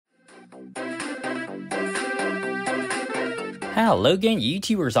Hello again,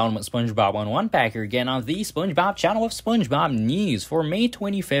 YouTubers, on with SpongeBob 101 back here again on the SpongeBob channel with SpongeBob news for May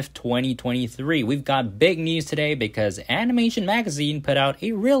 25th, 2023. We've got big news today because Animation Magazine put out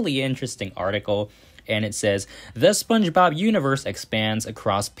a really interesting article, and it says, the SpongeBob Universe expands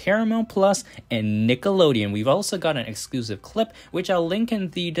across Paramount Plus and Nickelodeon. We've also got an exclusive clip, which I'll link in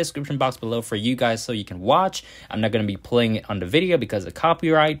the description box below for you guys so you can watch. I'm not going to be playing it on the video because of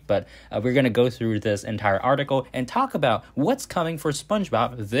copyright, but we're going to go through this entire article and talk about what's coming for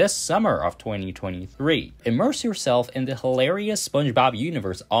SpongeBob this summer of 2023. Immerse yourself in the hilarious SpongeBob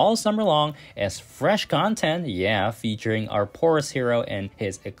universe all summer long as fresh content, featuring our porous hero and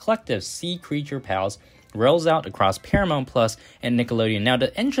his eclectic sea creature pals, rolls out across Paramount Plus and Nickelodeon. Now,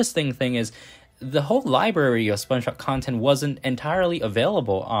 the interesting thing is, the whole library of SpongeBob content wasn't entirely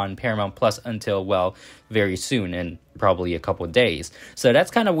available on Paramount Plus until, well, very soon, in probably a couple of days. So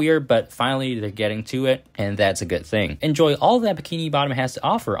that's kind of weird, but finally they're getting to it, and that's a good thing. Enjoy all that Bikini Bottom has to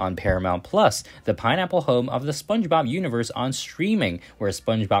offer on Paramount Plus, the pineapple home of the SpongeBob universe on streaming, where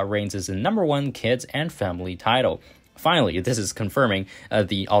SpongeBob reigns as the #1 kids and family title. Finally, this is confirming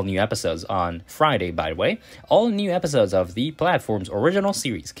the all-new episodes on Friday, by the way. All new episodes of the platform's original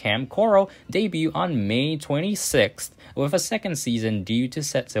series, Kamp Koral, debut on May 26th, with a second season due to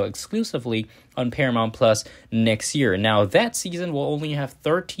set sail exclusively on Paramount Plus next year. Now, that season will only have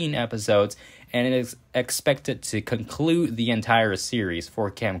 13 episodes, and it is expected to conclude the entire series for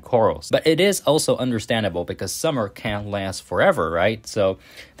Kamp Koral. But it is also understandable because summer can't last forever, right? So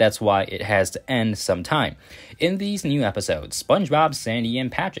that's why it has to end sometime. In these new episodes, SpongeBob, Sandy, and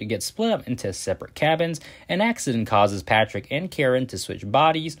Patrick get split up into separate cabins. An accident causes Patrick and Karen to switch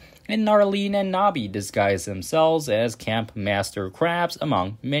bodies, and Narlene and Nobby disguise themselves as Camp Master Crabs,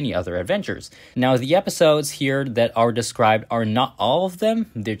 among many other adventures. Now, the episodes here that are described are not all of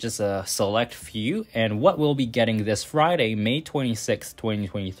them, they're just a select few, and what we'll be getting this Friday, May 26,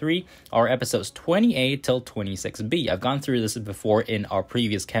 2023, are episodes 28 till 26B. I've gone through this before in our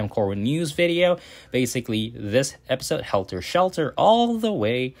previous Kamp Koral news video. Basically, this episode, Helter Shelter, all the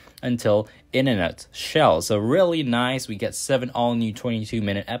way until In a Nutshell. So really nice. We get 7 all-new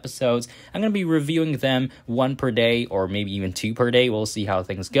 22-minute episodes. I'm going to be reviewing them 1 per day, or maybe even 2 per day. We'll see how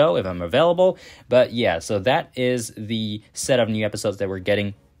things go if I'm available. But yeah, so that is the set of new episodes that we're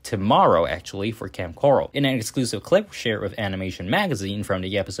getting tomorrow, actually, for Kamp Koral. In an exclusive clip shared with Animation Magazine from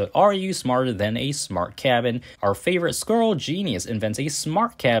the episode, Are You Smarter Than a Smart Cabin?, our favorite squirrel genius invents a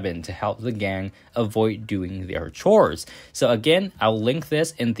smart cabin to help the gang avoid doing their chores. So again, I'll link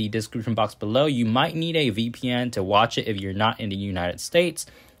this in the description box below. You might need a VPN to watch it if you're not in the United States.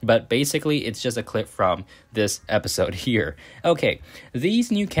 But basically, it's just a clip from this episode here. Okay,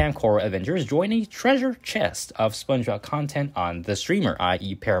 these new Kamp Koral Avengers join a treasure chest of SpongeBob content on the streamer,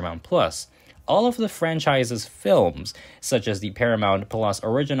 i.e. Paramount Plus. All of the franchise's films, such as the Paramount Plus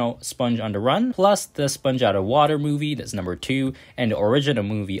original Sponge on the Run, plus the Sponge Out of Water movie, that's #2, and the original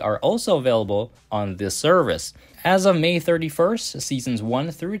movie are also available on this service. As of May 31st, seasons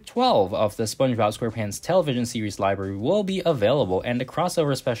 1 through 12 of the SpongeBob SquarePants television series library will be available, and the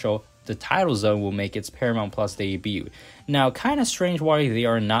crossover special, The Title Zone, will make its Paramount Plus debut. Now, kind of strange why they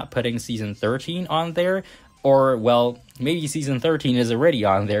are not putting season 13 on there, or, well, maybe season 13 is already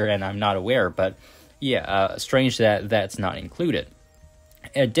on there and I'm not aware, but yeah, strange that that's not included.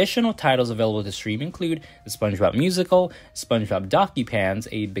 Additional titles available to stream include the SpongeBob Musical, SpongeBob DocuPants,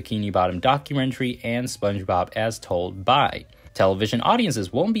 a Bikini Bottom documentary, and SpongeBob as Told By. Television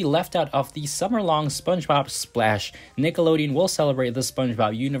audiences won't be left out of the summer-long SpongeBob Splash. Nickelodeon will celebrate the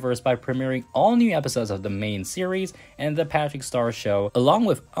SpongeBob universe by premiering all new episodes of the main series and the Patrick Star Show, along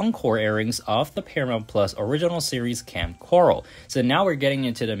with encore airings of the Paramount Plus original series Kamp Koral. So now we're getting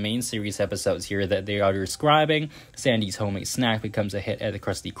into the main series episodes here that they are describing. Sandy's homemade snack becomes a hit at the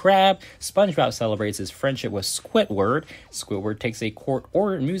Krusty Krab. SpongeBob celebrates his friendship with Squidward. Squidward takes a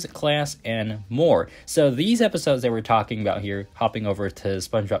court-ordered music class, and more. So these episodes that we're talking about here, hopping over to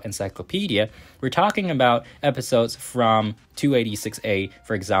SpongeBob Encyclopedia, we're talking about episodes from 286A,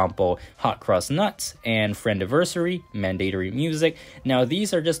 for example, Hot Cross Nuts and Friendiversary, Mandatory Music. Now,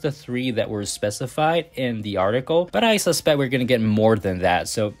 these are just the 3 that were specified in the article, but I suspect we're going to get more than that.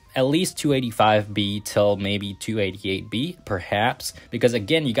 So at least 285B till maybe 288B, perhaps, because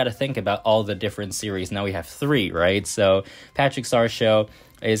again, you got to think about all the different series. Now we have 3, right? So Patrick Star Show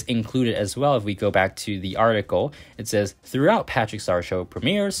is included as well. If we go back to the article, it says, throughout Patrick Star Show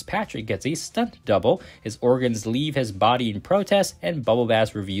premieres, Patrick gets a stunt double, his organs leave his body in protest, and Bubble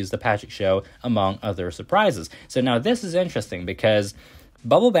Bass reviews the Patrick Show, among other surprises. So now this is interesting because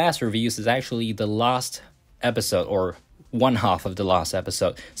Bubble Bass reviews is actually the last episode, or one half of the last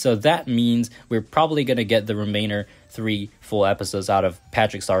episode. So that means we're probably going to get the remainder 3 full episodes out of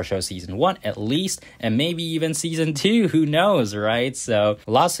Patrick Star Show Season 1 at least, and maybe even Season 2, who knows, right? So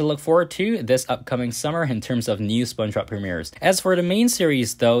lots to look forward to this upcoming summer in terms of new SpongeBob premieres. As for the main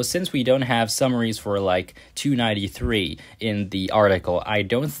series though, since we don't have summaries for like 293 in the article, I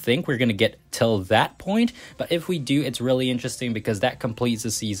don't think we're gonna get till that point, but if we do, it's really interesting because that completes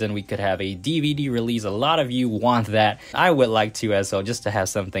the season. We could have a DVD release. A lot of you want that. I would like to as well, just to have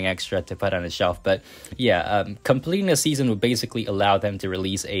something extra to put on the shelf. But yeah, completing the season would basically allow them to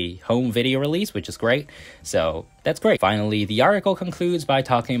release a home video release, which is great. So that's great. Finally, the article concludes by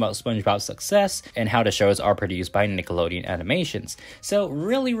talking about SpongeBob's success and how the shows are produced by Nickelodeon Animations. So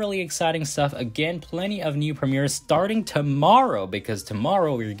really exciting stuff. Again, plenty of new premieres starting tomorrow, because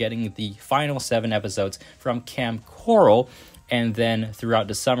tomorrow we're getting the final 7 episodes from Kamp Koral. And then throughout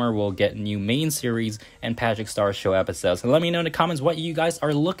the summer, we'll get new main series and Patrick Star Show episodes. And let me know in the comments what you guys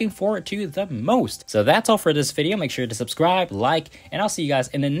are looking forward to the most. So that's all for this video. Make sure to subscribe, like, and I'll see you guys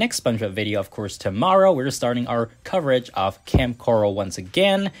in the next SpongeBob video. Of course, tomorrow we're starting our coverage of Kamp Koral once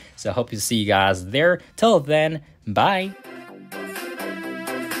again. So I hope to see you guys there. Till then, bye.